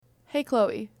Hey,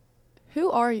 Chloe, who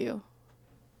are you?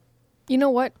 You know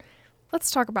what?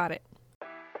 Let's talk about it.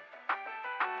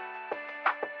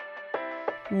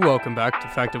 Welcome back to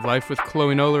Fact of Life with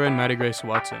Chloe Noller and Maddie Grace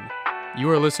Watson. You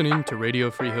are listening to Radio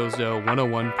Free Hillsdale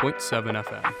 101.7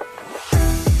 FM.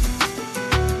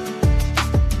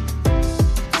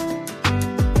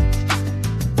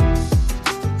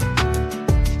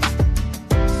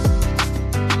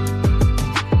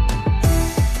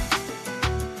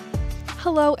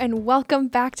 Hello and welcome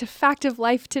back to Fact of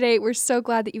Life today. We're so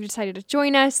glad that you've decided to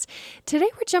join us. Today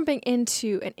we're jumping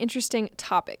into an interesting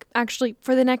topic. Actually,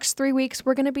 for the next 3 weeks,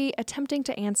 we're going to be attempting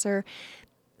to answer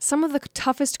some of the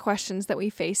toughest questions that we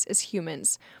face as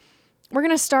humans. We're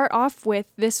going to start off with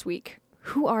this week.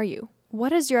 Who are you?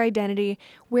 What is your identity?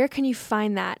 Where can you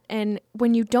find that? And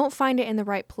when you don't find it in the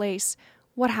right place,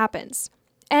 what happens?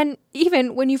 And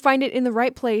even when you find it in the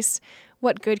right place,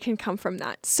 what good can come from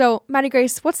that? So, Maddie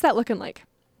Grace, what's that looking like?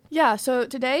 Yeah, so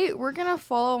today we're going to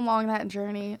follow along that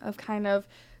journey of kind of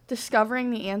discovering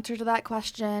the answer to that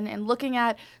question and looking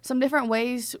at some different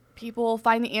ways people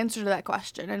find the answer to that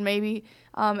question. And maybe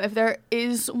if there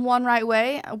is one right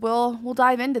way, we'll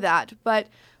dive into that. But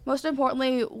most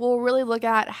importantly, we'll really look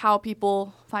at how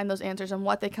people find those answers and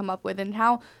what they come up with and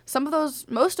how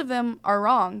most of them are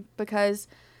wrong, because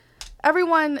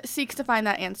everyone seeks to find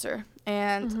that answer.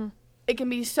 And it can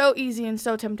be so easy and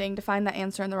so tempting to find that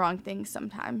answer in the wrong things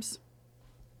sometimes.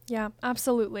 Yeah,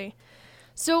 absolutely.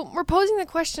 So we're posing the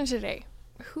question today.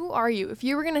 Who are you? If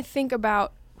you were going to think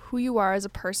about who you are as a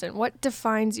person, what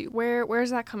defines you? Where is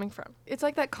that coming from? It's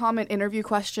like that common interview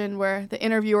question where the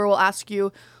interviewer will ask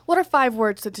you, what are 5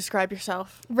 words to describe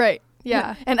yourself? Right.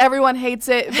 Yeah. And everyone hates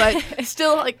it, but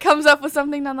still comes up with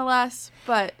something nonetheless.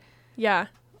 But yeah.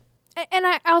 And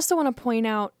I also want to point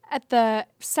out, at the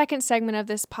second segment of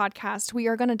this podcast, we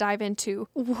are going to dive into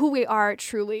who we are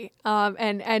truly,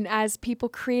 and as people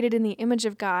created in the image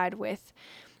of God with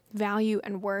value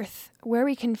and worth, where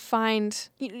we can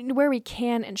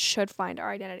and should find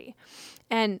our identity.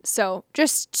 And so,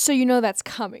 just so you know that's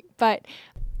coming. But,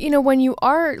 when you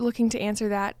are looking to answer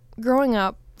that, growing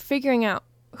up, figuring out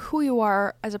who you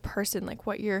are as a person, like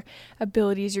what your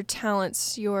abilities, your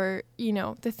talents, your,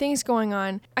 the things going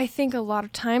on. I think a lot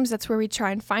of times that's where we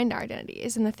try and find our identity,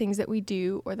 is in the things that we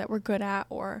do or that we're good at,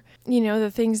 or, the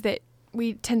things that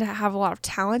we tend to have a lot of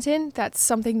talent in. That's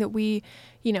something that we,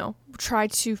 try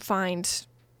to find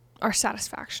our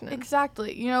satisfaction in.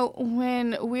 Exactly.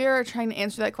 When we're trying to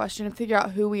answer that question and figure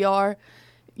out who we are,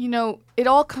 it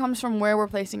all comes from where we're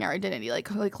placing our identity, like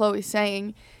Chloe's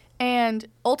saying. And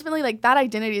ultimately, that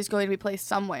identity is going to be placed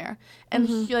somewhere.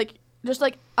 And, just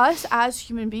like us as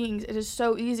human beings, it is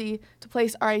so easy to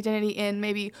place our identity in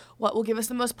maybe what will give us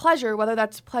the most pleasure, whether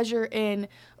that's pleasure in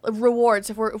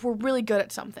rewards, if we're really good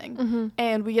at something,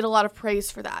 and we get a lot of praise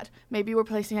for that. Maybe we're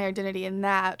placing our identity in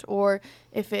that. Or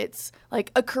if it's,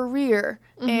 a career,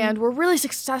 and we're really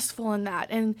successful in that,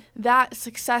 and that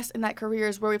success in that career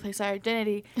is where we place our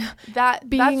identity.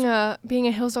 Being a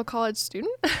Hillsdale College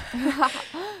student?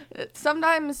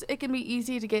 Sometimes it can be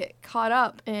easy to get caught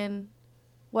up in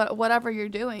whatever you're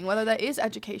doing, whether that is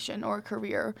education or a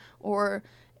career or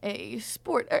a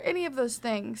sport or any of those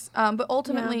things. But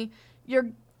ultimately,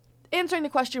 you're answering the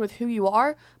question with who you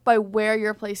are by where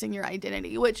you're placing your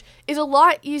identity, which is a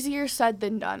lot easier said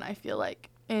than done, I feel like,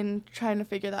 in trying to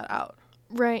figure that out.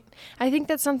 Right. I think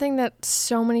that's something that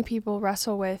so many people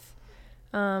wrestle with,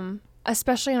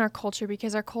 especially in our culture,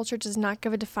 because our culture does not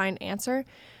give a defined answer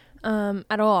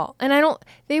at all. And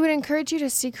they would encourage you to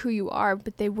seek who you are,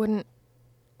 but they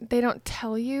don't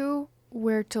tell you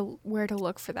where to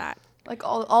look for that.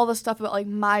 All the stuff about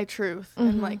my truth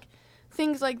and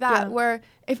things like that, where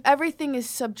if everything is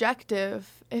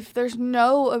subjective, if there's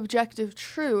no objective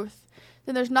truth,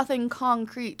 then there's nothing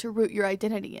concrete to root your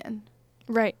identity in.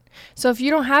 Right. So if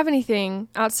you don't have anything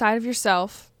outside of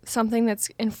yourself, something that's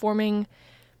informing,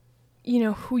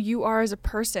 who you are as a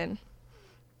person,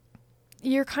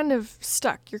 you're kind of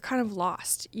stuck. You're kind of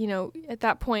lost, at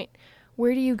that point.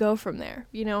 Where do you go from there,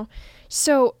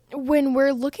 So when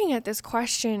we're looking at this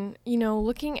question,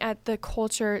 looking at the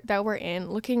culture that we're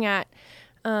in, looking at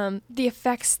the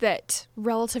effects that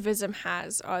relativism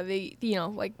has,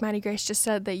 like Maddie Grace just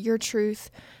said, that your truth,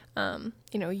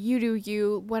 you do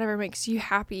you, whatever makes you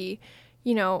happy,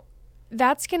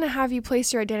 that's going to have you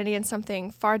place your identity in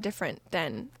something far different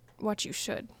than what you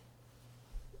should.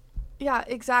 Yeah,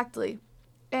 exactly.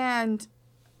 And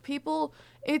people,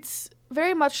 it's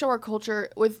very much so our culture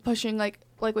with pushing, like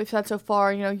we've said so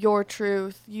far, your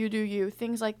truth, you do you,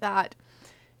 things like that.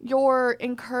 You're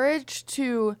encouraged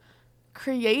to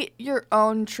create your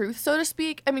own truth, so to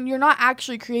speak. I mean, you're not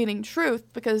actually creating truth,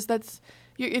 because that's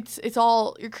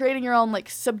you're creating your own like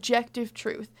subjective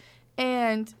truth.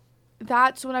 And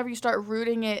that's whenever you start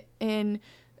rooting it in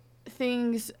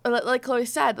things, like Chloe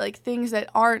said, like things that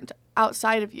aren't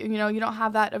outside of you. You know, you don't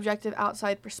have that objective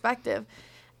outside perspective.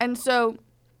 And so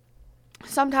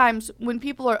sometimes when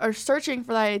people are searching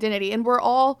for that identity, and we're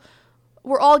all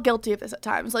guilty of this at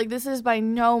times. Like, this is by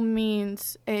no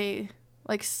means a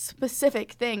like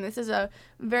specific thing. This is a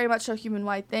very much so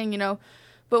human-wide thing, you know.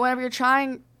 But whenever you're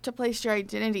trying to place your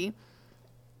identity,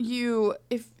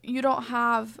 if you don't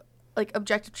have like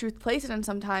objective truth placed in,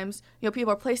 sometimes, you know,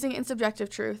 people are placing it in subjective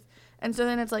truth. And so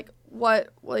then it's like, what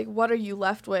are you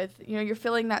left with? You know, you're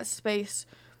filling that space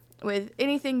with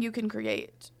anything you can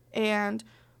create. And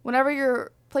whenever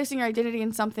you're placing your identity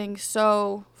in something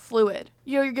so fluid,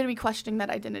 you know, you're going to be questioning that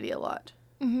identity a lot.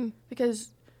 Mm-hmm.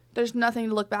 Because there's nothing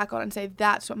to look back on and say,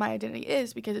 that's what my identity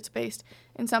is, because it's based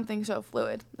in something so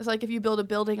fluid. It's like if you build a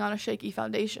building on a shaky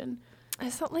foundation.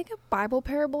 Is that like a Bible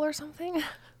parable or something?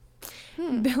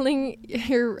 Building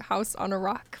your house on a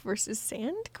rock versus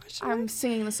sand? I'm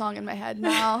singing the song in my head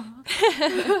now.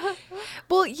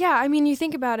 Well, yeah, I mean, you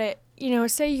think about it, you know,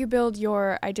 say you build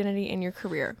your identity in your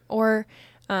career, or,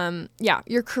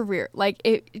 your career. Like,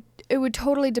 it would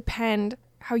totally depend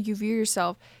how you view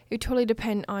yourself. It would totally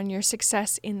depend on your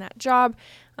success in that job,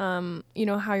 you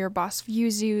know, how your boss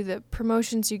views you, the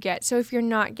promotions you get. So if you're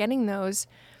not getting those,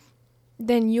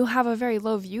 then you'll have a very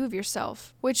low view of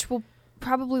yourself, which will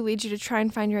probably lead you to try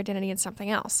and find your identity in something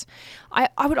else.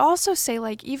 I would also say,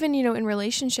 like, even, you know, in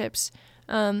relationships,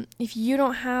 if you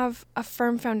don't have a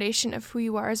firm foundation of who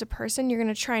you are as a person, you're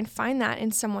going to try and find that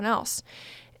in someone else.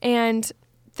 And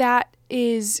that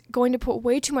is going to put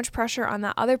way too much pressure on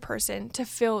that other person to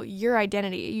fill your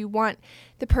identity. You want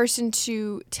the person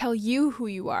to tell you who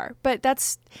you are, but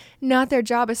that's not their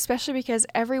job, especially because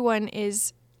everyone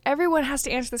has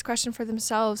to answer this question for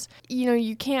themselves. You know,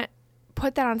 you can't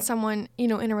put that on someone, you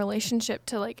know, in a relationship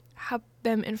to like help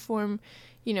them inform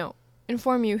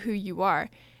you who you are.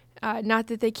 Not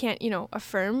that they can't, you know,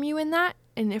 affirm you in that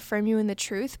and affirm you in the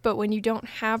truth, but when you don't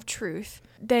have truth,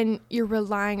 then you're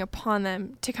relying upon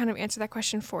them to kind of answer that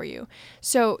question for you.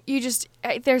 So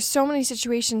there's so many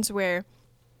situations where,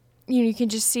 you know, you can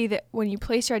just see that when you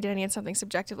place your identity in something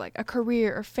subjective, like a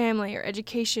career or family or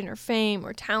education or fame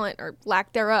or talent or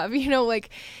lack thereof, you know, like,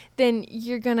 then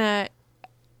you're gonna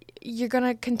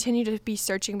continue to be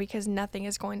searching because nothing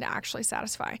is going to actually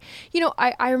satisfy. You know,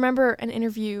 I remember an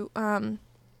interview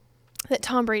that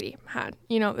Tom Brady had.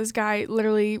 You know, this guy,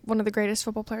 literally one of the greatest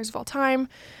football players of all time.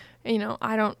 You know,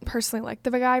 I don't personally like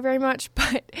the guy very much,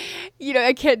 but, you know,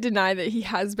 I can't deny that he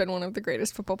has been one of the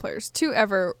greatest football players to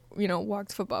ever, you know, walk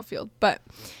the football field. But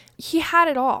he had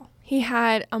it all. He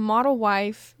had a model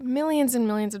wife, millions and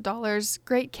millions of dollars,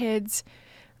 great kids,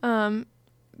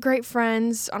 great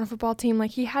friends on a football team.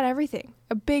 Like, he had everything.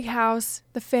 A big house,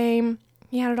 the fame,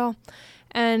 he had it all.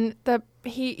 And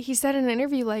he said in an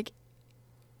interview, like,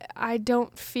 I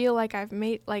don't feel like I've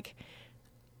made, like,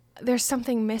 there's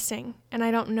something missing and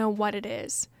I don't know what it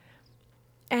is.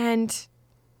 And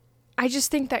I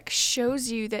just think that shows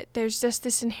you that there's just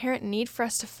this inherent need for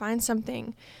us to find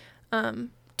something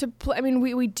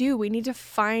we need to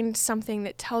find something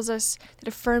that tells us, that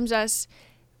affirms us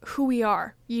who we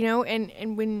are, you know,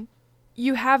 and when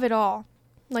you have it all,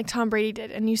 like Tom Brady did,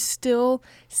 and you still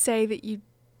say that you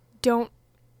don't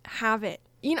have it.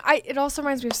 You know, it also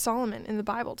reminds me of Solomon in the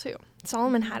Bible too.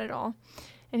 Solomon had it all,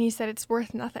 and he said it's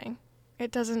worth nothing.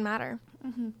 It doesn't matter.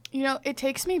 Mm-hmm. You know, it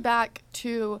takes me back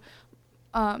to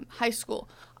high school.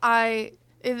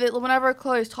 Whenever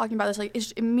Chloe was talking about this, like,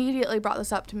 it immediately brought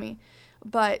this up to me.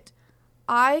 But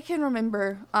I can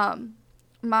remember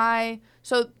my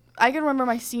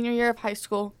senior year of high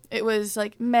school. It was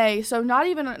like May, so not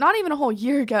even a whole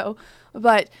year ago,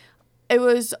 but it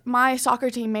was my soccer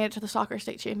team made it to the soccer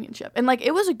state championship. And, like,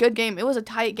 it was a good game. It was a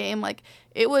tight game. Like,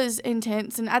 it was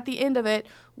intense. And at the end of it,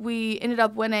 we ended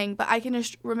up winning. But I can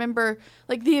just remember,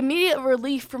 like, the immediate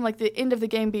relief from, like, the end of the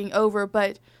game being over.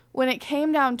 But when it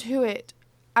came down to it,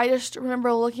 I just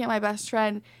remember looking at my best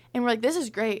friend and we're like, this is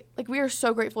great. Like, we are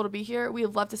so grateful to be here. We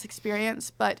love this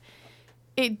experience. But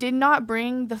it did not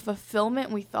bring the fulfillment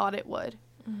we thought it would.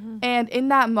 Mm-hmm. And in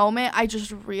that moment, I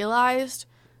just realized,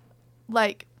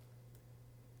 like,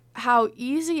 how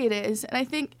easy it is.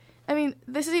 And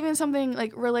this is even something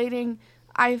like relating,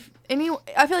 this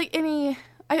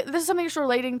is something just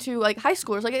relating to, like, high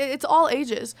schoolers. Like, it's all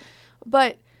ages.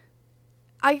 But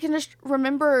I can just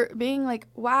remember being like,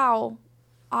 wow,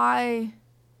 I'm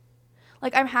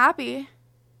happy,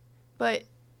 but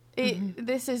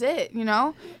this is it, you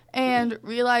know? And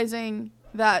realizing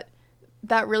that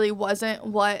really wasn't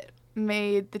what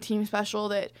made the team special,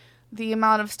 that the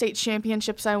amount of state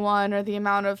championships I won or the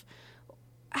amount of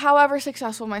however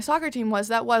successful my soccer team was.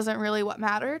 That wasn't really what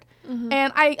mattered. Mm-hmm.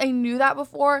 And I knew that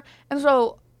before. And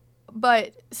so,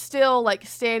 but still, like,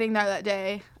 standing there that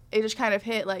day, it just kind of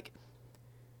hit, like,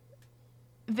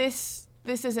 this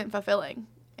isn't fulfilling.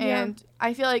 And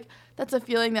I feel like that's a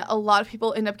feeling that a lot of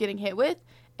people end up getting hit with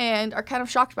and are kind of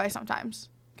shocked by sometimes.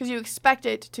 Because you expect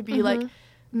it to be like,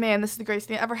 man, this is the greatest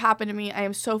thing that ever happened to me. I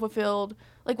am so fulfilled.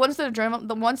 Like, once the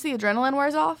adrenaline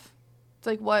wears off, it's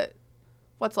like,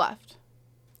 what's left?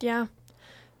 Yeah,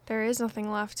 there is nothing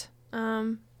left.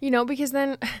 Because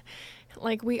then,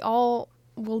 like, we all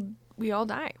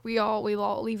die. We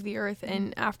all leave the earth,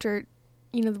 and after,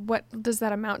 what does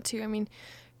that amount to? I mean,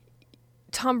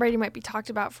 Tom Brady might be talked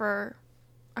about for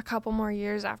a couple more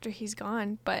years after he's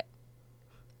gone, but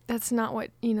that's not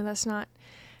what, that's not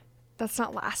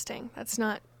lasting. That's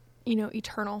not,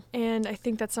 eternal. And I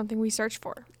think that's something we search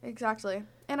for. Exactly.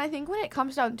 And I think when it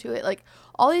comes down to it, like,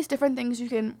 all these different things you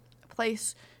can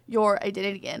place your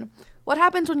identity in. What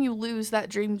happens when you lose that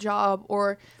dream job,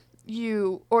 or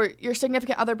your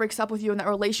significant other breaks up with you in that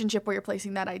relationship where you're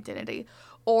placing that identity,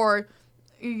 or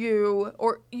you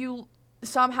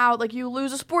somehow, like, you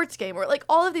lose a sports game, or, like,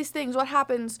 all of these things? What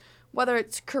happens, whether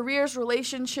it's careers,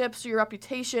 relationships, your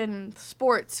reputation,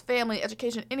 sports, family,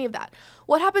 education, any of that?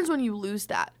 What happens when you lose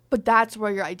that? But that's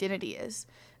where your identity is.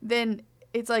 Then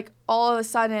it's like, all of a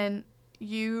sudden,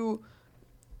 your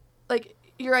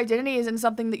identity is in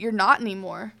something that you're not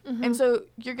anymore. Mm-hmm. And so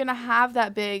you're going to have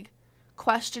that big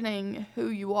questioning who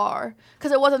you are.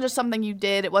 Because it wasn't just something you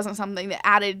did. It wasn't something that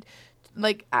added,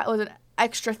 like, was an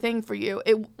extra thing for you.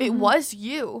 It was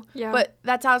you. Yeah. But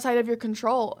that's outside of your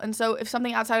control. And so if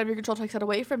something outside of your control takes that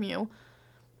away from you,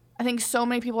 I think so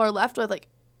many people are left with, like,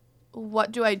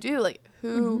 what do I do? Like,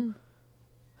 who...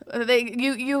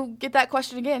 You get that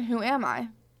question again, who am I?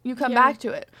 You come back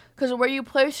to it. Because where you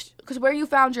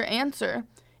found your answer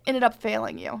ended up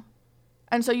failing you.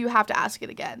 And so you have to ask it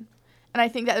again. And I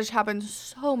think that just happens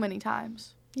so many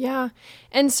times. Yeah.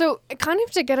 And so kind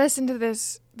of to get us into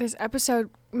this episode,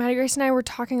 Maddie Grace and I were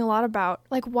talking a lot about,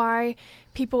 like, why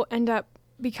people end up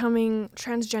becoming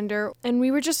transgender. And we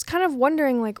were just kind of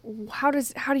wondering, like, how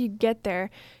do you get there?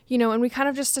 And we kind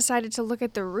of just decided to look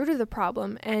at the root of the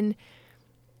problem. And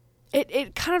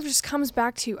it kind of just comes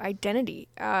back to identity.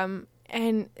 And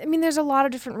I mean, there's a lot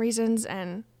of different reasons,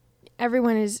 and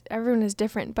everyone is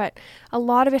different, but a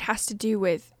lot of it has to do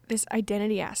with this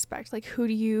identity aspect. Like,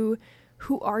 who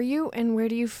are you, and where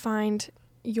do you find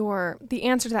the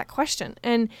answer to that question?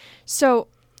 And so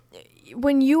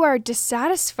when you are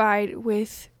dissatisfied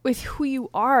with who you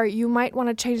are, you might want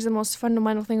to change the most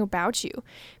fundamental thing about you.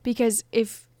 Because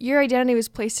if your identity was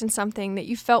placed in something that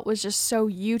you felt was just so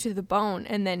you to the bone,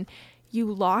 and then you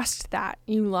lost that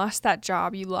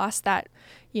job, you lost that,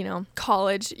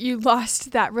 college, you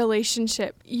lost that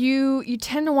relationship, you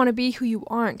tend to want to be who you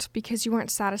aren't because you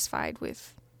aren't satisfied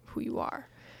with who you are.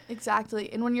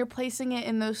 Exactly. And when you're placing it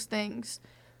in those things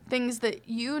that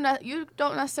you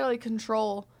don't necessarily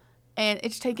control, and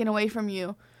it's taken away from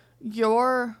you,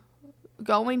 you're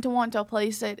going to want to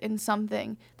place it in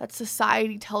something that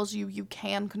society tells you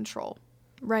can control.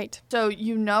 Right. So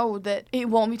you know that it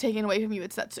won't be taken away from you.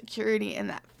 It's that security and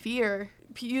that fear.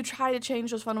 You try to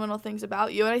change those fundamental things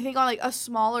about you. And I think on, like, a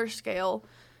smaller scale,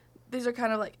 these are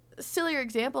kind of, like, sillier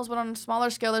examples, but on a smaller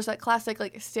scale, there's that classic,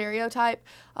 like, stereotype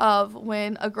of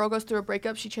when a girl goes through a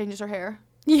breakup, she changes her hair.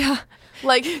 Yeah.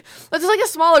 Like, that's just, like, a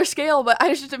smaller scale, but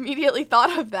I just immediately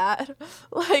thought of that.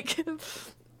 Like,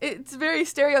 it's very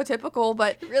stereotypical,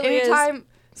 but it really anytime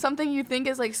something you think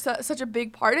is, like, such a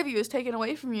big part of you is taken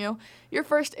away from you, your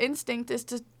first instinct is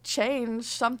to change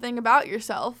something about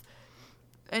yourself.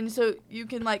 And so you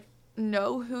can, like,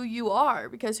 know who you are,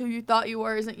 because who you thought you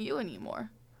were isn't you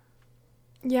anymore.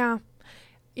 Yeah.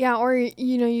 Yeah, or,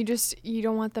 you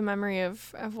don't want the memory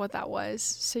of what that was,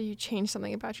 so you change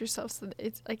something about yourself so that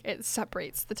it's, like, it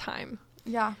separates the time.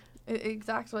 Yeah,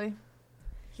 exactly.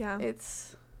 Yeah.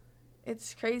 It's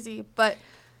crazy, but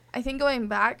I think going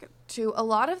back to a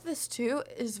lot of this, too,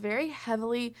 is very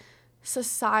heavily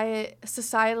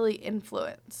societally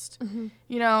influenced.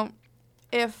 Mm-hmm.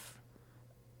 If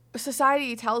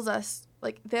society tells us,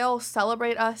 like, they'll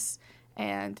celebrate us,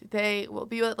 and they will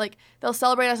be, like, they'll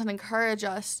celebrate us and encourage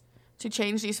us to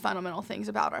change these fundamental things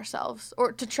about ourselves,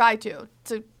 or to try to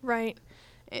right,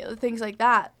 things like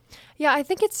that. Yeah, I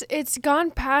think it's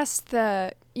gone past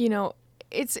the,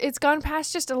 it's gone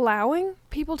past just allowing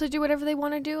people to do whatever they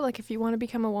want to do. Like, if you want to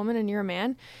become a woman and you're a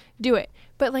man, do it.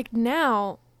 But, like,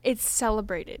 now it's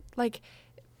celebrated. Like,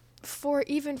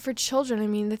 even for children, I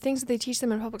mean, the things that they teach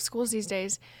them in public schools these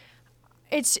days,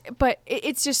 it's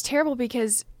just terrible,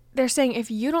 because they're saying if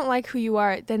you don't like who you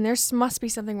are, then there must be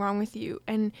something wrong with you,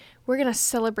 and we're gonna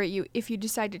celebrate you if you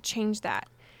decide to change that.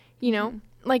 You know,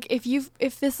 like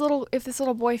if this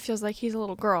little boy feels like he's a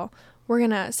little girl, we're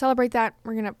gonna celebrate that.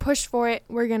 We're gonna push for it.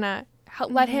 We're gonna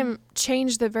let him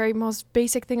change the very most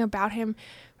basic thing about him,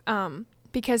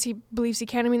 because he believes he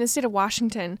can. I mean, in the state of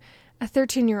Washington, a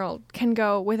 13-year-old can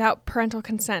go without parental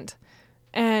consent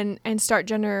and start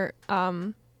gender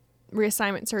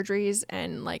reassignment surgeries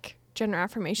and like gender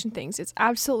affirmation things. It's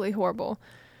absolutely horrible.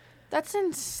 That's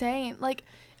insane. Like,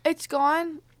 it's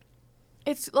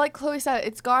like Chloe said,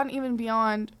 it's gone even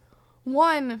beyond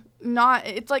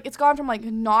it's gone from like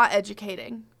not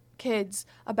educating kids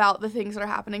about the things that are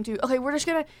happening to, okay, we're just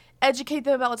going to educate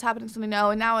them about what's happening so they know,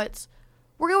 and now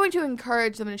we're going to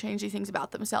encourage them to change these things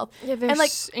about themselves. Yeah, and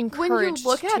like when you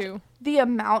look to. at the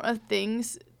amount of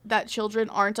things that children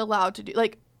aren't allowed to do,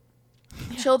 like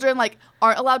children like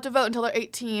aren't allowed to vote until they're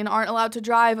 18, aren't allowed to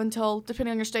drive until,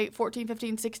 depending on your state, 14,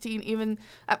 15, 16, even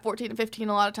at 14 and 15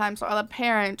 a lot of times, are a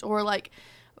parent, or like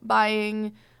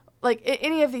buying like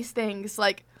any of these things,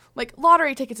 like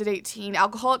lottery tickets at 18,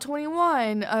 alcohol at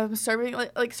 21, serving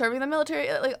the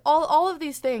military, like all of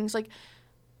these things. Like,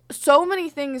 so many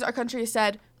things our country has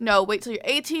said, no, wait till you're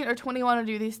 18 or 21 to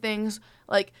do these things.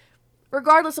 Like,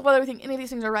 regardless of whether we think any of these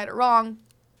things are right or wrong,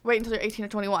 wait until you're 18 or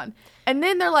 21. And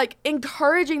then they're like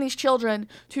encouraging these children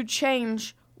to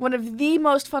change one of the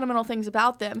most fundamental things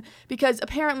about them, because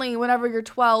apparently whenever you're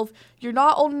 12, you're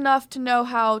not old enough to know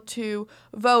how to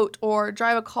vote or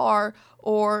drive a car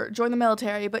or join the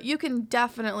military, but you can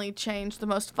definitely change the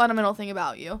most fundamental thing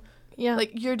about you. Yeah.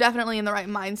 Like, you're definitely in the right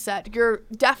mindset. Your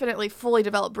definitely fully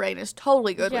developed brain is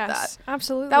totally good with that. Yes,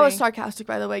 absolutely. That was sarcastic,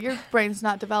 by the way. Your brain's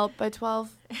not developed by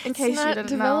 12, in case you didn't know. It's not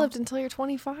developed until you're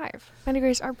 25. Mandy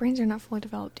Grace, our brains are not fully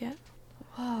developed yet.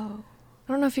 Whoa.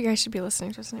 I don't know if you guys should be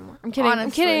listening to us anymore. I'm kidding. Honestly.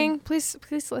 I'm kidding.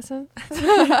 Please listen.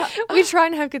 We try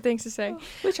and have good things to say.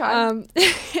 We try.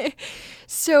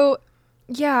 So,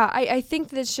 yeah, I think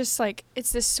that it's just like,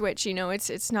 it's this switch, you know.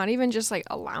 It's not even just like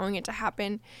allowing it to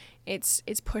happen. It's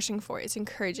pushing for it. It's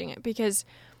encouraging it, because,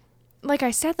 like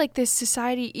I said, like, this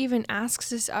society even asks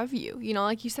this of you. You know,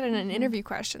 like you said in an interview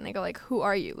question, they go like, who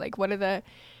are you? Like, what are the,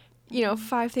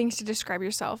 5 things to describe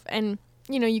yourself? And,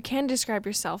 you can describe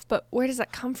yourself, but where does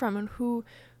that come from, and who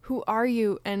are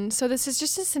you? And so this is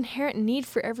just this inherent need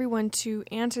for everyone to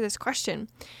answer this question.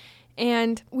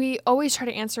 And we always try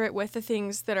to answer it with the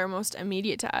things that are most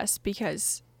immediate to us,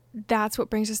 because that's what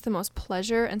brings us the most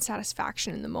pleasure and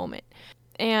satisfaction in the moment.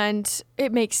 And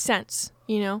it makes sense,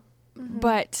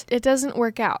 but it doesn't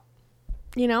work out,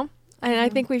 and I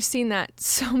think we've seen that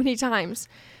so many times.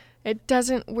 It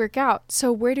doesn't work out.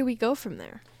 So where do we go from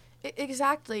there?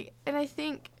 Exactly. And I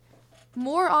think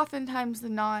more oftentimes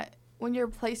than not, when you're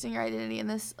placing your identity in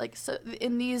this, like,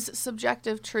 in these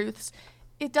subjective truths,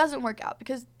 it doesn't work out,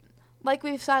 because, like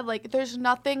we've said, like, there's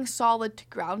nothing solid to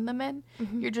ground them in.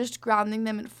 Mm-hmm. You're just grounding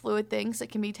them in fluid things that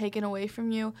can be taken away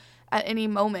from you at any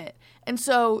moment. And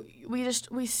so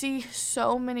we see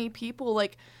so many people,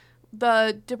 like,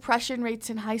 the depression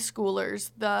rates in high schoolers,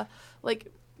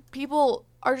 people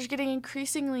are just getting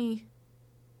increasingly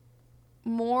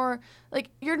more, like,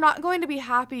 you're not going to be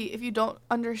happy if you don't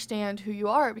understand who you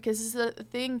are, because this is a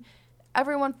thing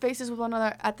everyone faces with one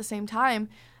another at the same time.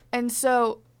 And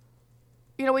so,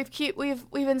 we've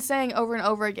been saying over and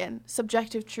over again,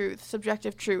 subjective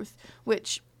truth,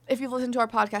 which, if you've listened to our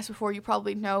podcast before, you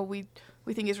probably know we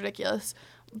think is ridiculous.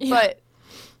 Yeah. But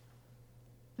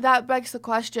that begs the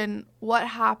question, what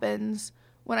happens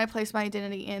when I place my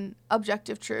identity in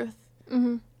objective truth?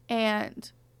 Mm-hmm.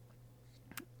 And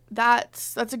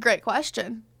that's a great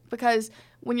question, because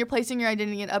when you're placing your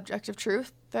identity in objective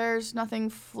truth, there's nothing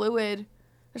fluid.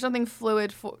 There's nothing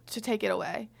fluid to take it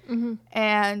away. Mm-hmm.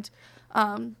 And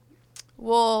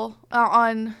we'll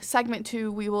on segment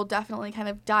 2, we will definitely kind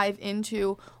of dive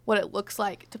into what it looks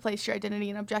like to place your identity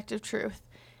in objective truth,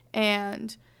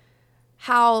 and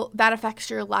how that affects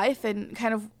your life, and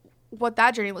kind of what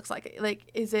that journey looks like. Like,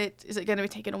 is it going to be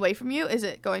taken away from you? Is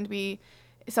it going to be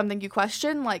something you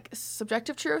question, like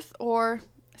subjective truth? Or,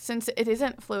 since it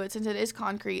isn't fluid, since it is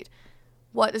concrete,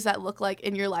 what does that look like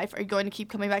in your life? Are you going to keep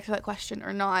coming back to that question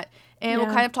or not? And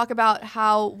we'll kind of talk about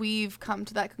how we've come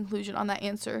to that conclusion on that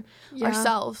answer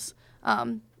ourselves.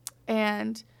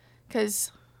 And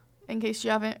because, in case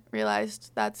you haven't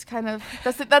realized, that's our answer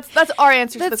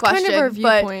to the question. That's kind of our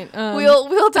viewpoint. But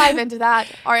we'll dive into that,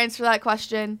 our answer to that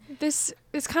question. This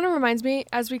kind of reminds me,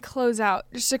 as we close out,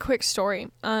 just a quick story.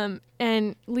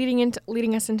 And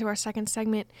leading us into our second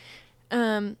segment.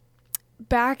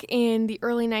 Back in the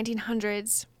early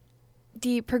 1900s,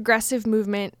 the progressive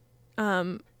movement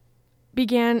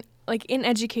began like in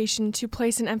education, to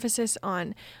place an emphasis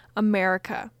on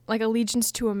America, like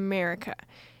allegiance to America.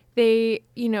 They,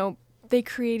 they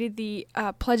created the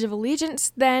Pledge of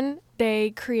Allegiance. Then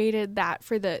they created that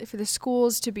for the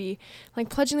schools to be like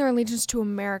pledging their allegiance to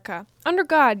America. Under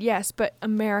God, yes, but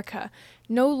America.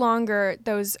 No longer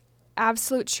those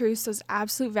absolute truths, those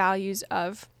absolute values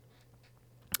of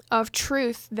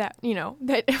truth that,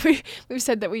 that we've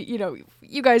said that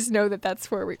you guys know that that's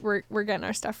where we're getting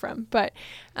our stuff from. But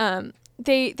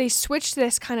they switched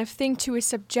this kind of thing to a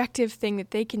subjective thing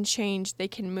that they can change, they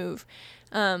can move.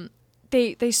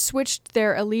 They switched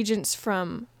their allegiance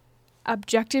from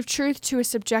objective truth to a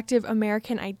subjective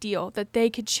American ideal that they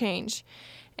could change.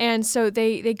 And so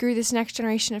they grew this next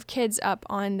generation of kids up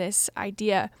on this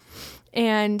idea.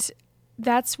 And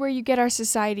that's where you get our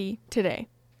society today.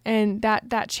 And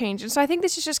that changed. And so I think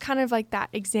this is just kind of like that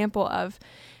example of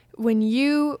when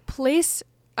you place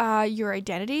your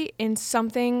identity in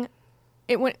something,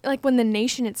 when the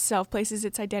nation itself places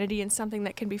its identity in something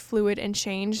that can be fluid and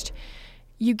changed,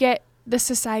 you get the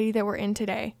society that we're in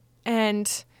today.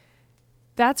 And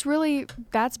that's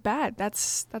bad.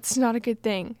 That's not a good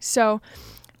thing. So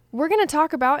we're going to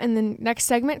talk about in the next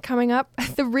segment coming up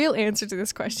the real answer to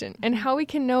this question and how we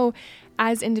can know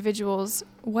as individuals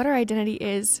what our identity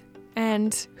is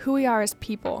and who we are as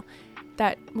people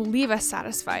that will leave us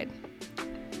satisfied.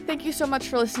 Thank you so much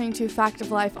for listening to Fact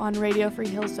of Life on Radio Free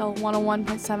Hillsdale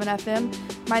 101.7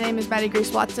 FM. My name is Maddie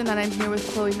Grace Watson, and I'm here with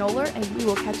Chloe Noller, and we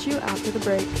will catch you after the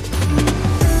break.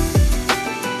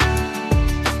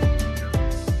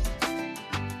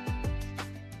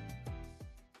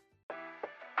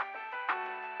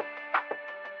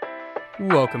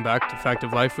 Welcome back to Fact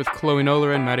of Life with Chloe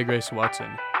Noller and Maddie Grace Watson.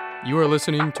 You are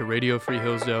listening to Radio Free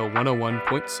Hillsdale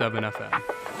 101.7 FM.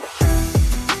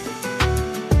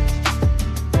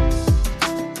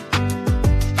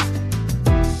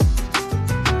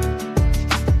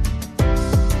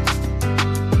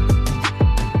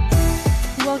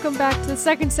 Welcome back to the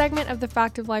second segment of the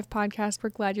Fact of Life podcast. We're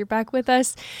glad you're back with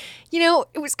us.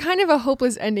 It was kind of a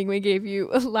hopeless ending we gave you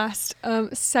last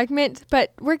segment,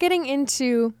 but we're getting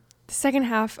into the second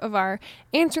half of our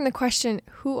answering the question,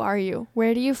 who are you?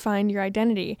 Where do you find your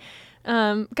identity?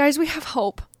 Guys, we have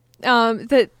hope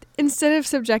that instead of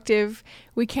subjective,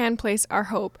 we can place our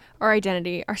hope, our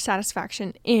identity, our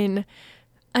satisfaction in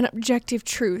an objective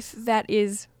truth that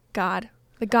is God,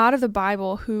 the God of the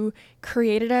Bible, who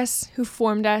created us, who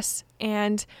formed us,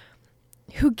 and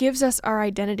who gives us our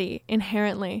identity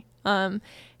inherently. And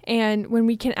when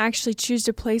we can actually choose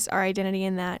to place our identity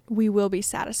in that, we will be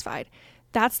satisfied.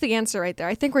 That's the answer right there.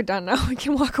 I think we're done now. We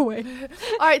can walk away.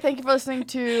 All right. Thank you for listening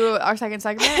to our second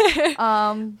segment.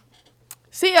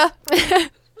 See ya.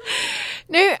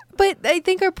 No, but I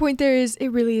think our point there is it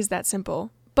really is that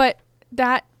simple. But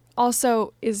that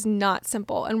also is not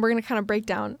simple. And we're going to kind of break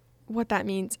down what that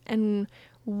means and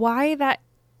why that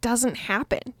doesn't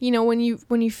happen. When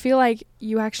you feel like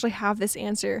you actually have this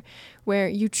answer where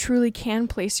you truly can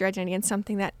place your identity in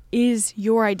something that is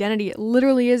your identity, it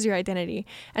literally is your identity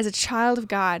as a child of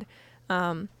God.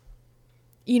 Why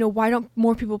don't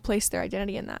more people place their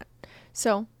identity in that?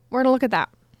 So we're gonna look at that.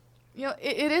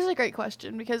 It is a great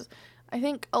question because I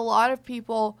think a lot of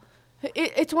people,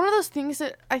 it's one of those things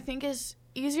that I think is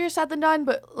easier said than done,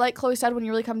 but like Chloe said, when you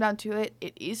really come down to it,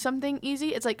 it is something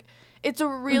easy. It's a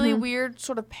really weird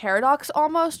sort of paradox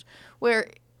almost, where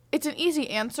it's an easy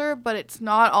answer, but it's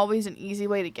not always an easy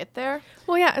way to get there.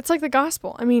 Well, yeah, it's like the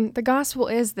gospel. I mean, the gospel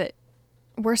is that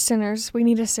we're sinners. We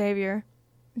need a savior.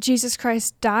 Jesus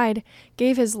Christ died,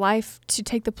 gave his life to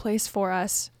take the place for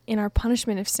us in our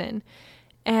punishment of sin.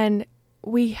 And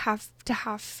we have to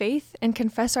have faith and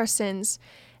confess our sins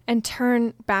and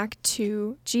turn back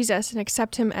to Jesus and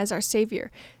accept him as our savior.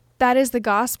 That is the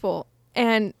gospel.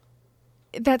 And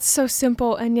that's so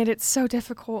simple, and yet it's so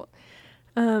difficult.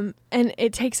 And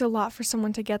it takes a lot for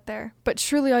someone to get there. But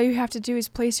truly all you have to do is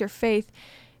place your faith,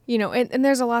 and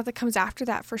there's a lot that comes after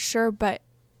that for sure, but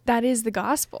that is the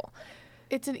gospel.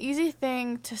 It's an easy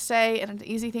thing to say and an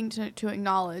easy thing to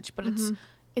acknowledge, but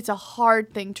it's a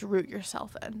hard thing to root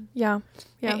yourself in. Yeah.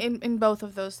 In both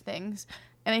of those things.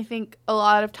 And I think a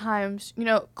lot of times,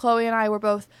 Chloe and I were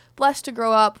both blessed to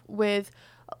grow up with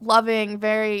loving,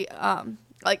 very,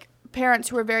 parents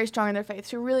who were very strong in their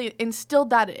faiths, who really instilled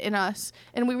that in us.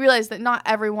 And we realized that not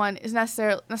everyone is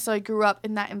necessarily grew up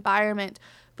in that environment.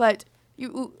 But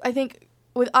I think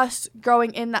with us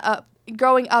growing up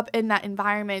in that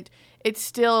environment,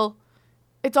 it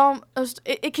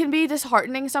can be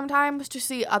disheartening sometimes to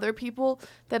see other people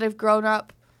that have grown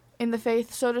up in the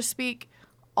faith, so to speak,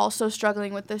 also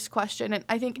struggling with this question. And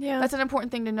I think that's an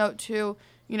important thing to note too.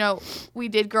 you know, we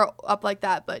did grow up like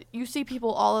that, but you see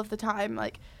people all of the time,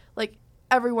 like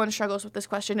everyone struggles with this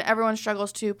question. Everyone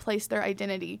struggles to place their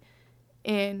identity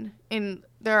in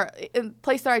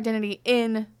place their identity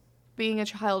in being a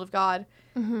child of God.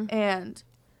 Mm-hmm. And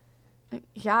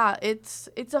yeah, it's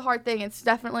a hard thing. It's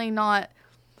definitely not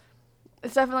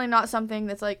something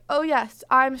that's like, oh yes,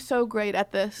 I'm so great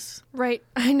at this. Right.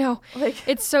 I know. Like,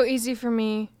 it's so easy for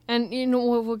me. And, you know,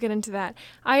 we'll get into that.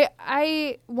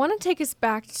 I want to take us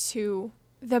back to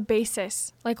the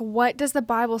basis. Like, what does the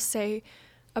Bible say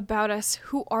about us?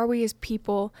 Who are we as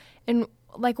people? And,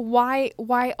 like, why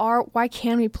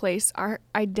can we place our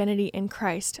identity in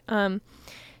Christ?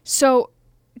 So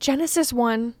Genesis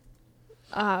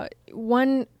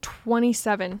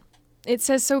 1:27. It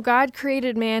says, so God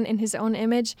created man in his own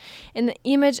image. In the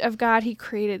image of God, he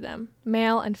created them.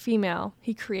 Male and female,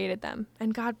 he created them.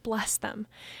 And God blessed them.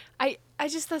 I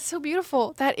just, that's so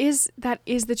beautiful. That is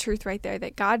the truth right there,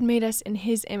 that God made us in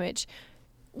his image.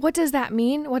 What does that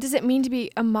mean? What does it mean to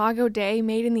be Imago Dei,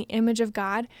 made in the image of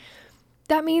God?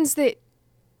 That means that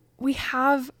we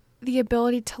have the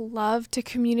ability to love, to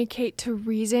communicate, to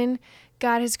reason.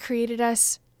 God has created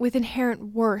us with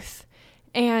inherent worth.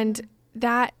 And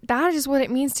that is what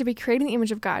it means to be created in the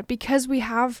image of God, because we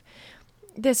have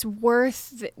this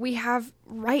worth, we have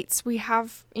rights, we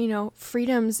have, you know,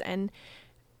 freedoms, and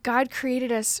God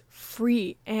created us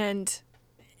free. And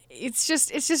it's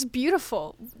just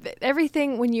beautiful.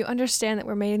 Everything, when you understand that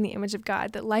we're made in the image of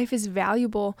God, that life is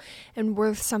valuable and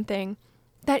worth something,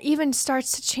 that even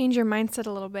starts to change your mindset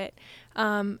a little bit.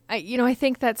 I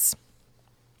think that's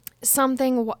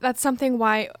something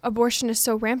why abortion is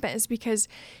so rampant, is because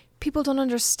people don't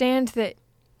understand that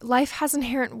life has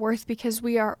inherent worth, because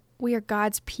we are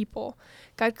God's people.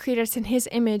 God created us in his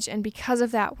image, and because of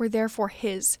that, we're therefore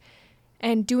his.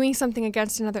 And doing something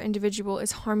against another individual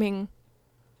is harming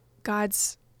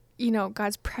God's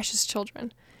precious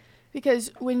children.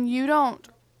 Because when you don't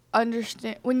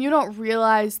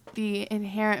realize the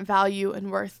inherent value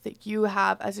and worth that you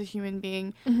have as a human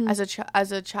being, mm-hmm. as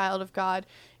a child of God,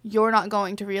 you're not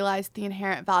going to realize the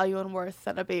inherent value and worth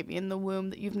that a baby in the womb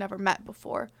that you've never met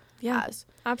before has.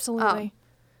 Absolutely.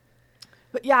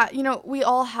 But yeah, you know, we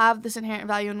all have this inherent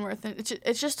value and worth, and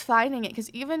it's just finding it. Because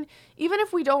even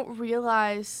if we don't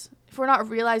realize, if we're not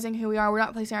realizing who we are, we're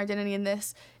not placing our identity in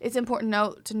this, it's important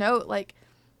to note, like,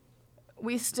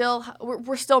 we're still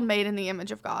made in the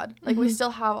image of God. Like, mm-hmm. we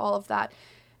still have all of that.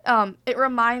 It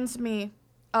reminds me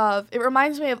of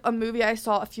a movie I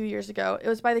saw a few years ago. It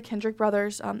was by the Kendrick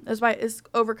brothers. It's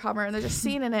Overcomer, and there's a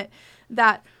scene in it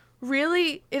that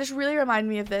really reminded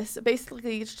me of this.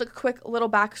 Basically, just a quick little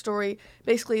backstory.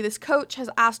 Basically, this coach has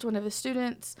asked one of his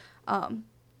students, who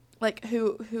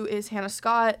is Hannah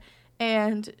Scott,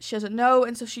 and she doesn't know,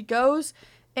 and so she goes,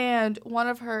 and one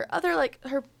of her other,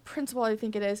 her principal, I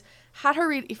think it is, had her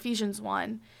read Ephesians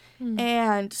 1.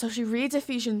 And so she reads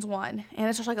Ephesians 1, and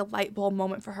it's just like a light bulb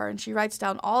moment for her, and she writes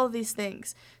down all of these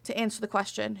things to answer the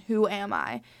question, who am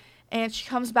I? And she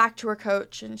comes back to her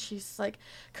coach, and she's like,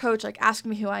 Coach, ask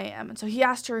me who I am. And so he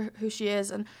asked her who she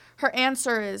is, and her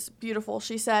answer is beautiful.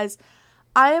 She says,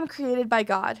 I am created by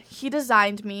God. He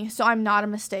designed me, so I'm not a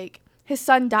mistake. His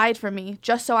son died for me,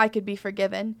 just so I could be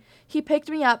forgiven. He picked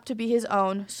me up to be his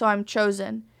own, so I'm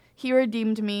chosen. He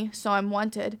redeemed me, so I'm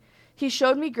wanted. He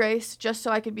showed me grace just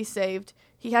so I could be saved.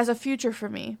 He has a future for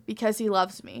me because he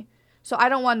loves me. So I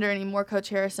don't wonder anymore, Coach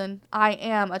Harrison. I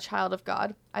am a child of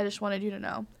God. I just wanted you to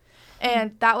know.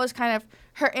 And that was kind of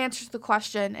her answer to the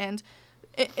question. And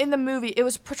in the movie, it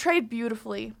was portrayed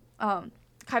beautifully,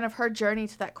 kind of her journey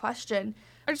to that question.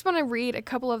 I just want to read a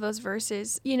couple of those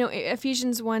verses. You know,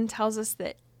 Ephesians 1 tells us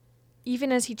that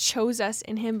even as he chose us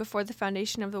in him before the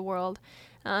foundation of the world,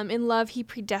 in love, he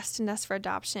predestined us for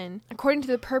adoption, according to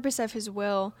the purpose of his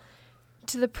will,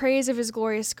 to the praise of his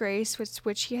glorious grace, with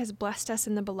which he has blessed us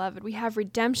in the beloved. We have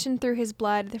redemption through his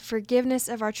blood, the forgiveness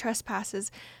of our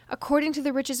trespasses, according to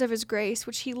the riches of his grace,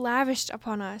 which he lavished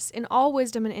upon us in all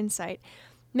wisdom and insight,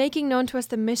 making known to us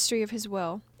the mystery of his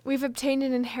will. We've obtained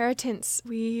an inheritance.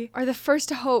 We are the first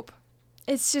to hope.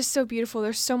 It's just so beautiful.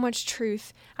 There's so much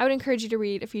truth. I would encourage you to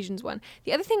read Ephesians 1.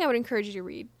 The other thing I would encourage you to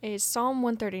read is Psalm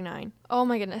 139. Oh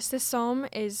my goodness, this psalm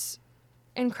is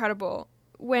incredible.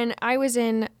 When I was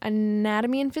in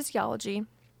anatomy and physiology,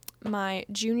 my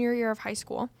junior year of high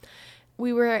school,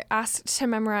 we were asked to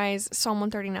memorize Psalm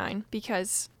 139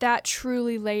 because that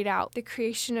truly laid out the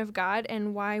creation of God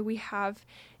and why we have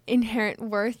inherent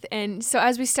worth. And so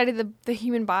as we studied the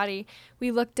human body,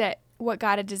 we looked at what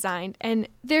God had designed. And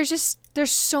there's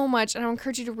so much, and I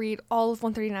encourage you to read all of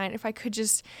 139. If I could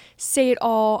just say it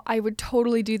all, I would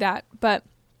totally do that. But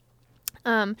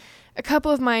A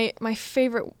couple of my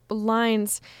favorite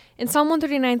lines in Psalm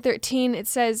 139:13, it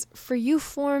says, "For you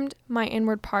formed my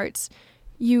inward parts.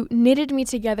 You knitted me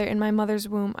together in my mother's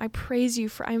womb. I praise you,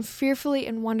 for I am fearfully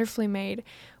and wonderfully made.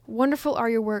 Wonderful are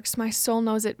your works. My soul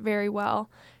knows it very well.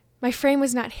 My frame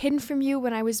was not hidden from you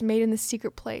when I was made in the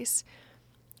secret place.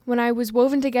 When I was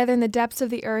woven together in the depths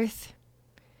of the earth,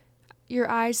 your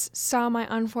eyes saw my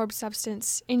unformed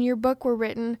substance. In your book were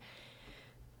written,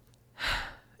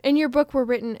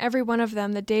 every one of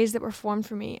them, the days that were formed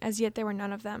for me, as yet there were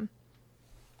none of them."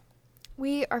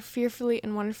 We are fearfully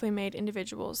and wonderfully made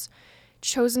individuals,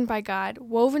 chosen by God,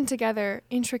 woven together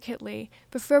intricately.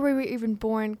 Before we were even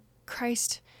born,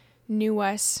 Christ knew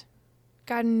us.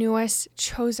 God knew us,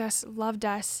 chose us, loved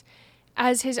us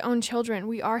as his own children.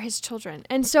 We are his children.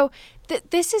 And so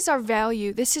this is our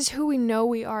value. This is who we know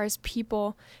we are as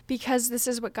people, because this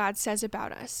is what God says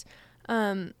about us.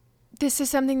 This is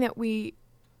something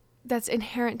that's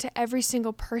inherent to every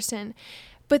single person.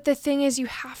 But the thing is, you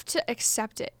have to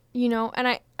accept it,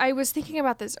 And I was thinking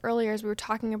about this earlier as we were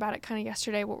talking about it kind of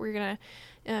yesterday, what we're going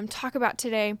to talk about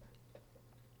today.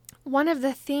 One of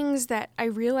the things that I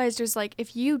realized was, like,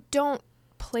 if you don't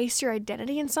place your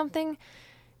identity in something,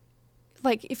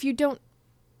 like if you don't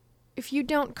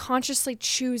consciously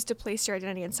choose to place your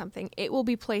identity in something, it will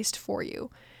be placed for you.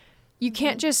 You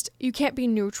can't be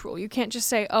neutral. You can't just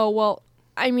say, oh, well,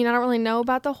 I mean, I don't really know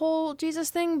about the whole Jesus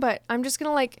thing, but I'm just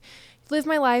going to live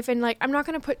my life. And I'm not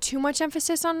going to put too much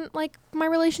emphasis on my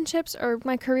relationships or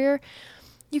my career.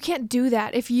 You can't do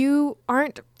that. If you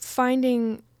aren't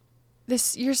finding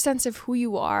your sense of who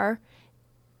you are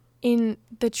in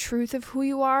the truth of who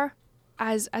you are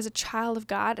as a child of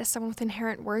God, as someone with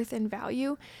inherent worth and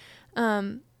value,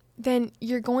 then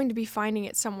you're going to be finding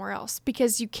it somewhere else,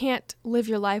 because you can't live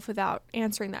your life without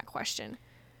answering that question.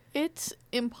 It's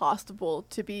impossible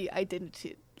to be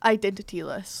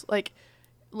identityless.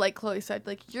 Like Chloe said,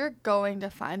 you're going to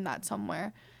find that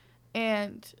somewhere.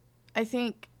 And I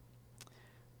think,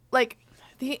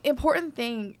 the important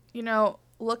thing,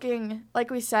 looking, like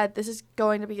we said, this is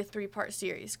going to be a 3-part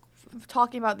series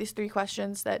talking about these 3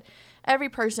 questions that every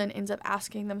person ends up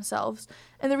asking themselves.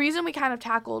 And the reason we kind of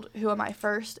tackled who am I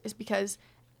first is because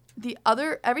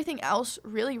everything else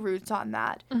really roots on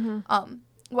that. Mm-hmm.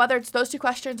 Whether it's those 2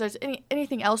 questions or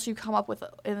anything else you come up with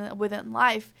within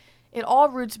life, it all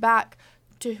roots back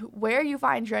to where you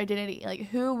find your identity,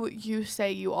 who you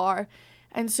say you are.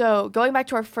 And so going back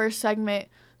to our first segment,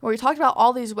 where we talked about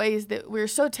all these ways that we're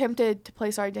so tempted to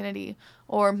place our identity,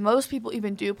 or most people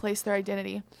even do place their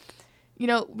identity.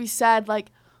 We said,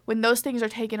 when those things are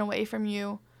taken away from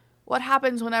you, what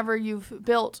happens whenever you've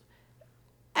built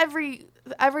every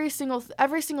single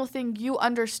thing you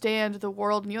understand the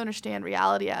world and you understand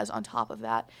reality as on top of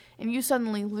that, and you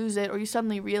suddenly lose it, or you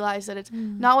suddenly realize that it's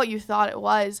not what you thought it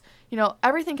was,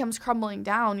 everything comes crumbling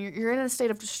down. You're in a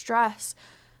state of distress.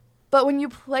 But when you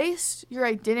place your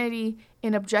identity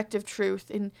in objective truth,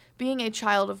 in being a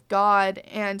child of God,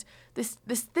 and this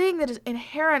thing that is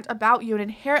inherent about you and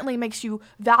inherently makes you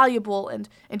valuable and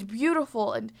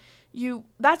beautiful, and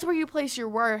that's where you place your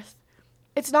worth,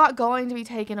 it's not going to be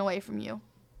taken away from you.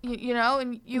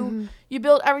 And you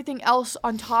build everything else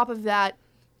on top of that,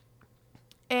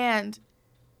 and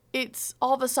it's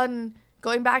all of a sudden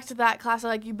going back to that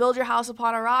classic, you build your house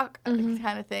upon a rock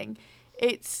kind of thing.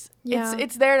 It's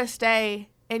there to stay,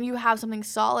 and you have something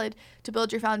solid to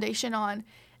build your foundation on.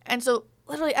 And so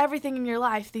literally everything in your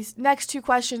life, these next 2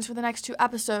 questions for the next 2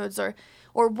 episodes, or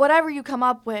whatever you come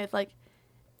up with,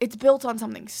 it's built on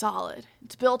something solid.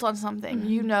 It's built on something,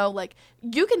 you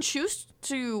can choose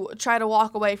to try to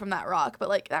walk away from that rock,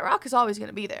 but that rock is always going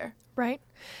to be there. Right?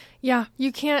 Yeah.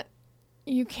 You can't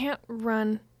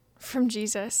run from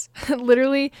Jesus.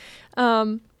 Literally,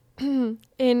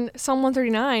 in Psalm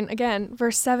 139, again,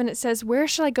 verse 7, it says, "Where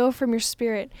shall I go from your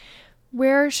spirit?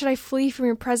 Where should I flee from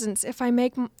your presence? If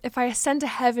I ascend to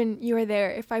heaven, you are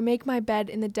there. If I make my bed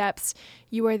in the depths,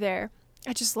 you are there."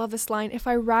 I just love this line. "If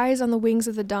I rise on the wings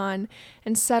of the dawn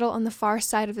and settle on the far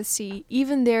side of the sea,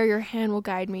 even there your hand will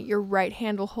guide me, your right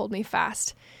hand will hold me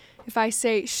fast. If I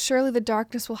say, surely the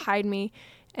darkness will hide me,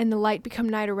 and the light become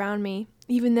night around me,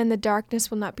 even then the darkness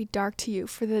will not be dark to you,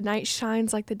 for the night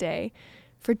shines like the day,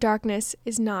 for darkness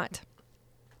is not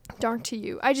dark to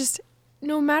you."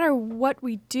 No matter what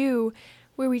we do,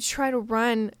 where we try to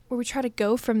run, where we try to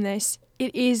go from this,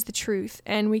 it is the truth,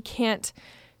 and we can't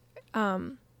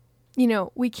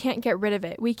we can't get rid of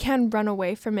it. We can run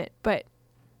away from it, but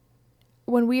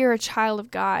when we are a child of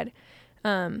God,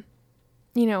 and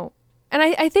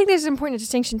I think there's an important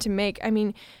distinction to make. I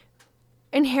mean,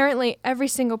 inherently, every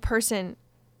single person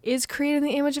is created in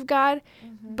the image of God,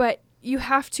 but you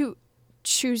have to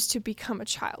choose to become a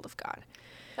child of God.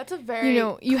 That's a very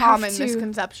you common have to,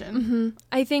 misconception.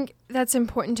 I think that's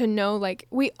important to know. Like,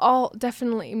 we all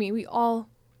we all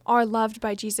are loved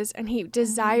by Jesus, and he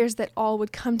desires that all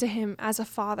would come to him as a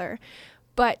father.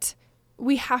 But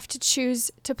we have to choose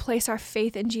to place our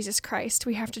faith in Jesus Christ.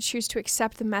 We have to choose to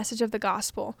accept the message of the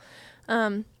gospel,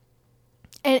 and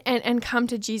come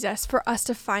to Jesus for us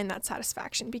to find that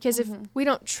satisfaction. Because if we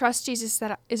don't trust Jesus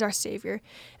that is our Savior,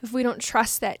 if we don't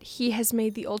trust that he has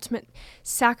made the ultimate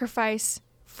sacrifice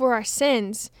for our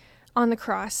sins on the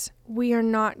cross, we are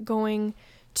not going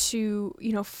to,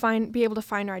 be able to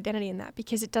find our identity in that,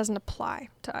 because it doesn't apply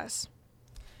to us.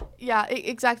 Yeah,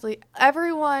 exactly.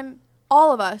 Everyone,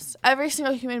 all of us, every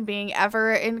single human being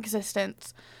ever in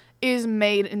existence is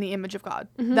made in the image of God.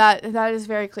 That is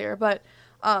very clear. But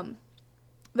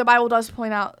the Bible does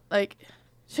point out, like,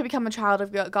 to become a child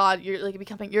of God, you're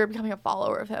becoming a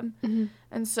follower of him.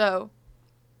 And so,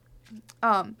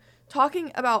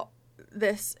 talking about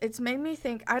this, it's made me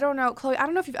think, I don't know, Chloe, I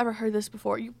don't know if you've ever heard this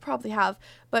before. You probably have,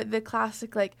 but the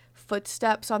classic, like,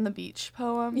 Footsteps on the Beach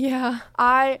poem. Yeah.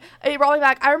 It brought me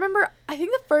back. I remember, I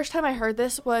think the first time I heard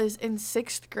this was in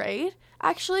 6th grade,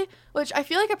 actually, which I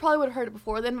feel like I probably would have heard it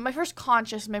before then, but my first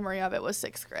conscious memory of it was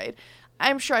 6th grade.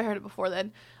 I'm sure I heard it before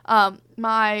then.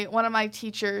 One of my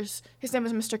teachers, his name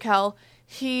is Mr. Kell,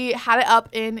 he had it up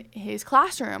in his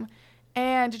classroom.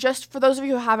 And just for those of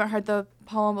you who haven't heard the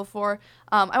poem before,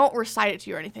 I won't recite it to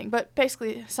you or anything, but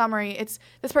basically, summary, it's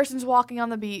this person's walking on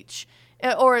the beach,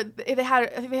 I think they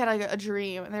had like a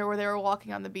dream, and they were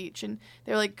walking on the beach, and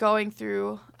they were like going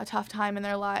through a tough time in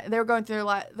their life. They were going through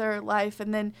their life,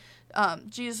 and then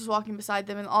Jesus was walking beside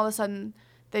them, and all of a sudden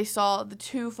they saw the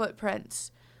 2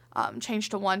 footprints change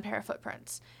to 1 pair of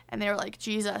footprints, and they were like,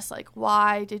 Jesus, like,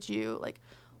 why did you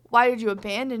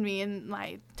abandon me in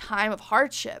my time of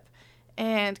hardship?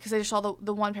 And because they just saw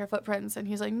the 1 pair of footprints, and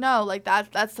he's like, no, like,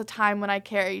 that's the time when I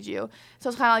carried you. So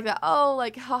it's kind of like that, oh,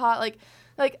 like, haha, like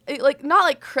not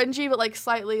like cringy, but like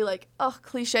slightly like, oh,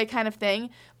 cliche kind of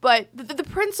thing. But the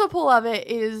principle of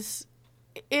it is,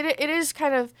 it is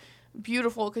kind of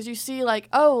beautiful, because you see, like,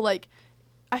 oh, like,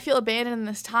 I feel abandoned in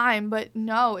this time, but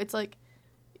no, it's like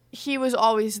he was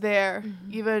always there,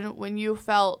 even when you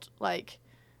felt like,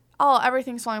 oh,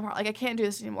 everything's falling apart, like, I can't do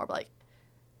this anymore, but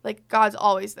like God's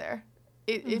always there.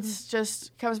 It's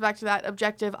just comes back to that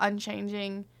objective,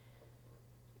 unchanging.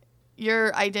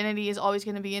 Your identity is always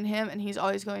going to be in him, and he's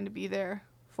always going to be there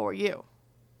for you.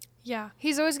 Yeah,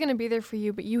 he's always going to be there for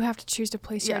you, but you have to choose to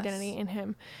place your identity in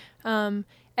him. And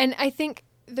I think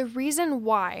the reason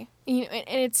why,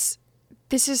 I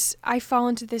fall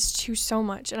into this too so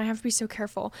much, and I have to be so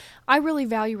careful. I really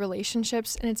value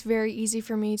relationships, and it's very easy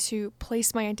for me to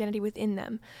place my identity within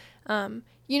them.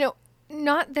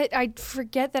 Not that I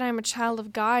forget that I'm a child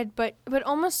of God, but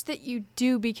almost that you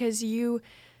do, because I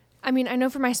know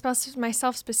for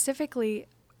myself specifically,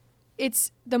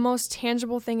 it's the most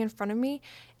tangible thing in front of me.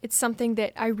 It's something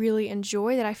that I really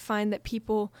enjoy, that I find that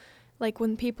people, like,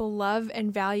 when people love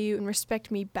and value and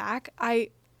respect me back,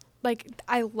 I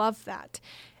love that.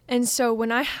 And so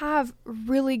when I have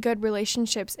really good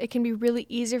relationships, it can be really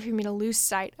easier for me to lose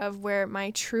sight of where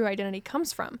my true identity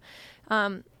comes from.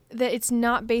 That it's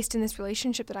not based in this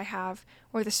relationship that I have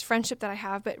or this friendship that I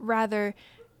have, but rather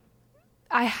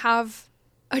I have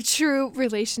a true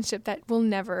relationship that will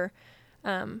never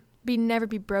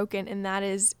be broken, and that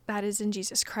is in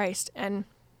Jesus Christ. And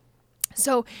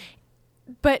so,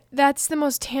 but that's the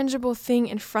most tangible thing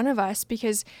in front of us,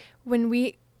 because when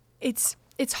it's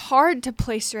hard to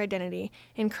place your identity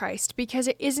in Christ, because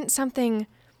it isn't something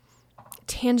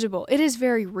tangible. It is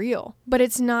very real, but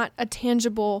it's not a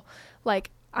tangible, like,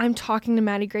 I'm talking to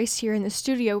Maddie Grace here in the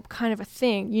studio kind of a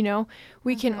thing,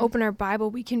 We can open our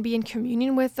Bible, we can be in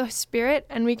communion with the Spirit,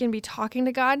 and we can be talking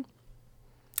to God.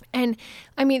 And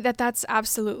that's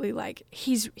absolutely, like,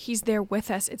 he's there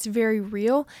with us. It's very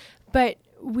real, but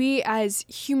we as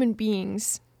human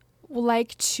beings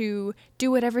like to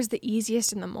do whatever's the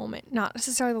easiest in the moment, not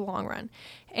necessarily the long run.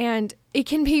 And it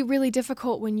can be really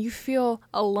difficult when you feel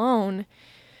alone,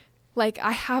 like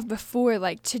I have before,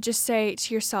 like, to just say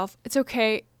to yourself, it's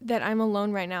okay that I'm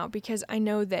alone right now because I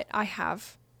know that I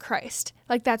have Christ.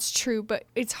 Like, that's true, but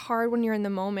it's hard when you're in the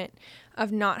moment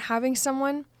of not having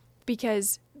someone,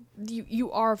 because you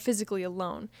are physically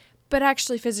alone, but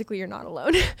actually physically you're not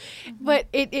alone. But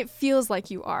it feels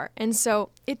like you are. And so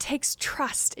it takes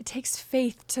trust. It takes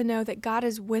faith to know that God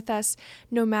is with us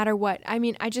no matter what. I've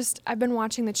been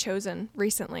watching The Chosen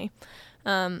recently.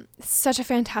 Such a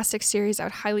fantastic series. I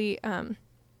would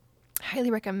highly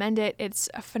recommend it. It's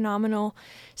a phenomenal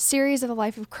series of the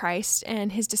life of Christ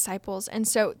and his disciples. And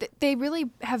so they really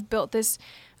have built this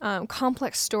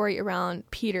complex story around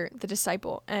Peter, the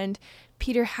disciple. And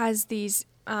Peter has these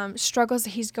struggles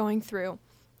that he's going through.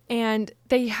 And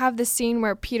they have this scene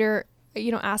where Peter,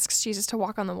 asks Jesus to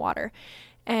walk on the water.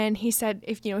 And he said,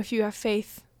 if you have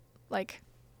faith,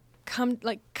 come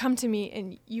to me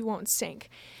and you won't sink.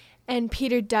 And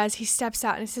Peter does. He steps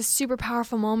out, and it's this super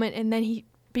powerful moment. And then he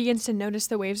begins to notice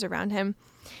the waves around him,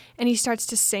 and he starts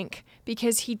to sink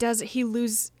because he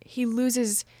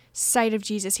loses sight of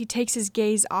Jesus. He takes his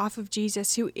gaze off of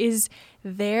Jesus, who is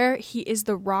there. He is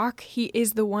the rock. He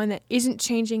is the one that isn't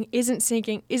changing, isn't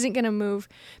sinking, isn't going to move,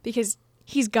 because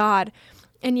he's God.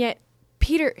 And yet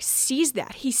Peter sees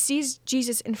that. He sees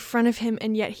Jesus in front of him,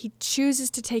 and yet he chooses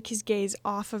to take his gaze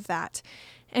off of that.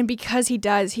 And because he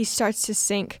does, he starts to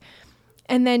sink.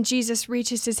 And then Jesus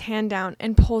reaches his hand down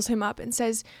and pulls him up and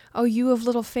says, "Oh, you of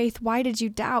little faith, why did you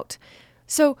doubt?"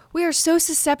 So we are so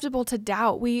susceptible to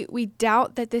doubt. We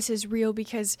doubt that this is real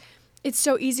because it's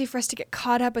so easy for us to get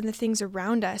caught up in the things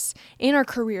around us, in our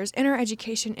careers, in our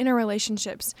education, in our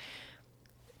relationships.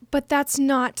 But those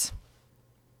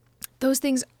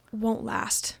things won't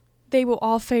last. They will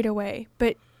all fade away,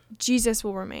 but Jesus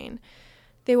will remain.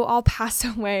 They will all pass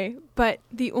away, but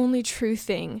the only true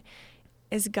thing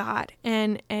is God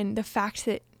and the fact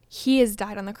that he has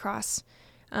died on the cross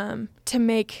to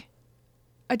make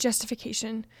a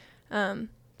justification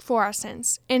for our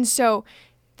sins. And so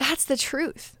that's the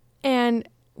truth. And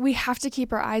we have to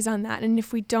keep our eyes on that. And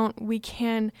if we don't, we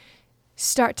can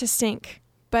start to sink.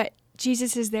 But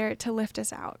Jesus is there to lift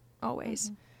us out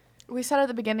always. Mm-hmm. We said at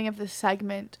the beginning of this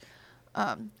segment,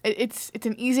 it's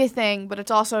an easy thing, but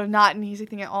it's also not an easy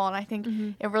thing at all. And I think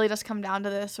it really does come down to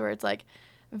this, where it's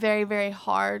very, very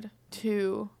hard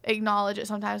to acknowledge it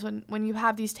sometimes when you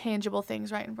have these tangible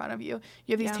things right in front of you.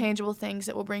 You have these tangible things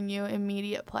that will bring you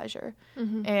immediate pleasure.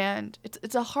 Mm-hmm. And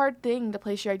it's a hard thing to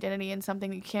place your identity in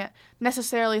something you can't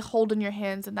necessarily hold in your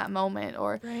hands in that moment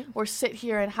or sit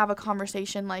here and have a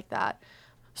conversation like that.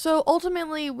 So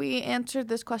ultimately, we answered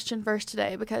this question first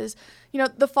today because,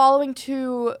 the following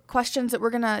two questions that we're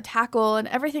going to tackle and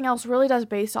everything else really does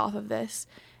base off of this.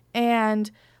 And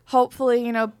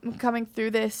hopefully, coming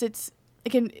through this,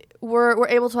 we're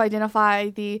able to identify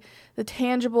the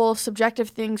tangible, subjective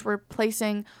things we're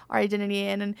placing our identity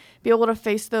in and be able to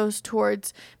face those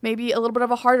towards maybe a little bit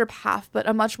of a harder path, but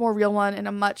a much more real one and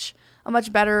a much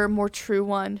better, more true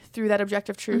one through that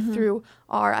objective truth, through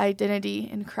our identity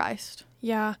in Christ.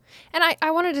 Yeah. And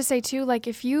I wanted to say too,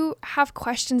 if you have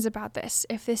questions about this,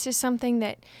 if this is something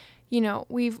that,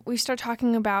 we start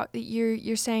talking about, that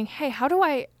you're saying, hey, how do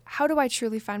I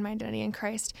truly find my identity in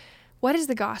Christ? What is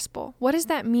the gospel? What does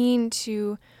that mean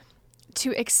to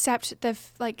accept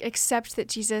accept that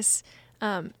Jesus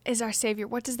is our Savior?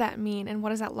 What does that mean, and what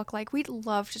does that look like? We'd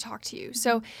love to talk to you.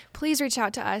 So please reach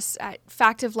out to us at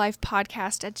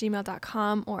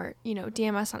factoflifepodcast@gmail.com or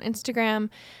DM us on Instagram.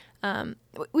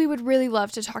 We would really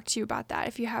love to talk to you about that.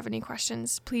 If you have any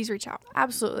questions, please reach out.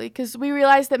 Absolutely, because we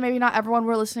realize that maybe not everyone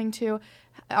we're listening to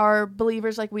are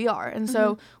believers like we are, and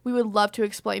so we would love to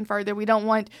explain further. We don't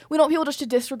want people just to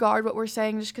disregard what we're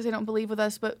saying just because they don't believe with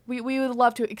us, but we would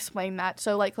love to explain that.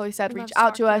 So like Chloe said, reach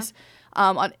out to us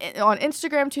on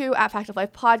Instagram too, at Fact of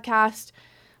Life Podcast.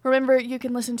 Remember, you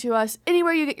can listen to us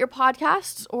anywhere you get your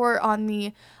podcasts, or on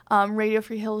the Radio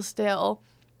Free Hillsdale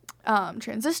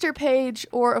transistor page,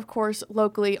 or of course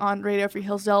locally on Radio Free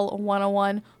Hillsdale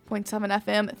 101.7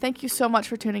 FM. Thank you so much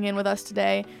for tuning in with us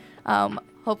today.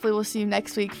 Hopefully we'll see you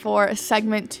next week for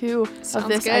segment 2 of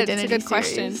this identity series. It's a good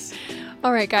question.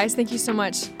 All right, guys, thank you so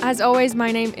much. As always,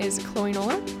 my name is Chloe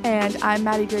Nolan. And I'm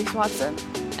Maddie Grace Watson.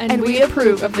 And we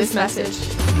approve of this message.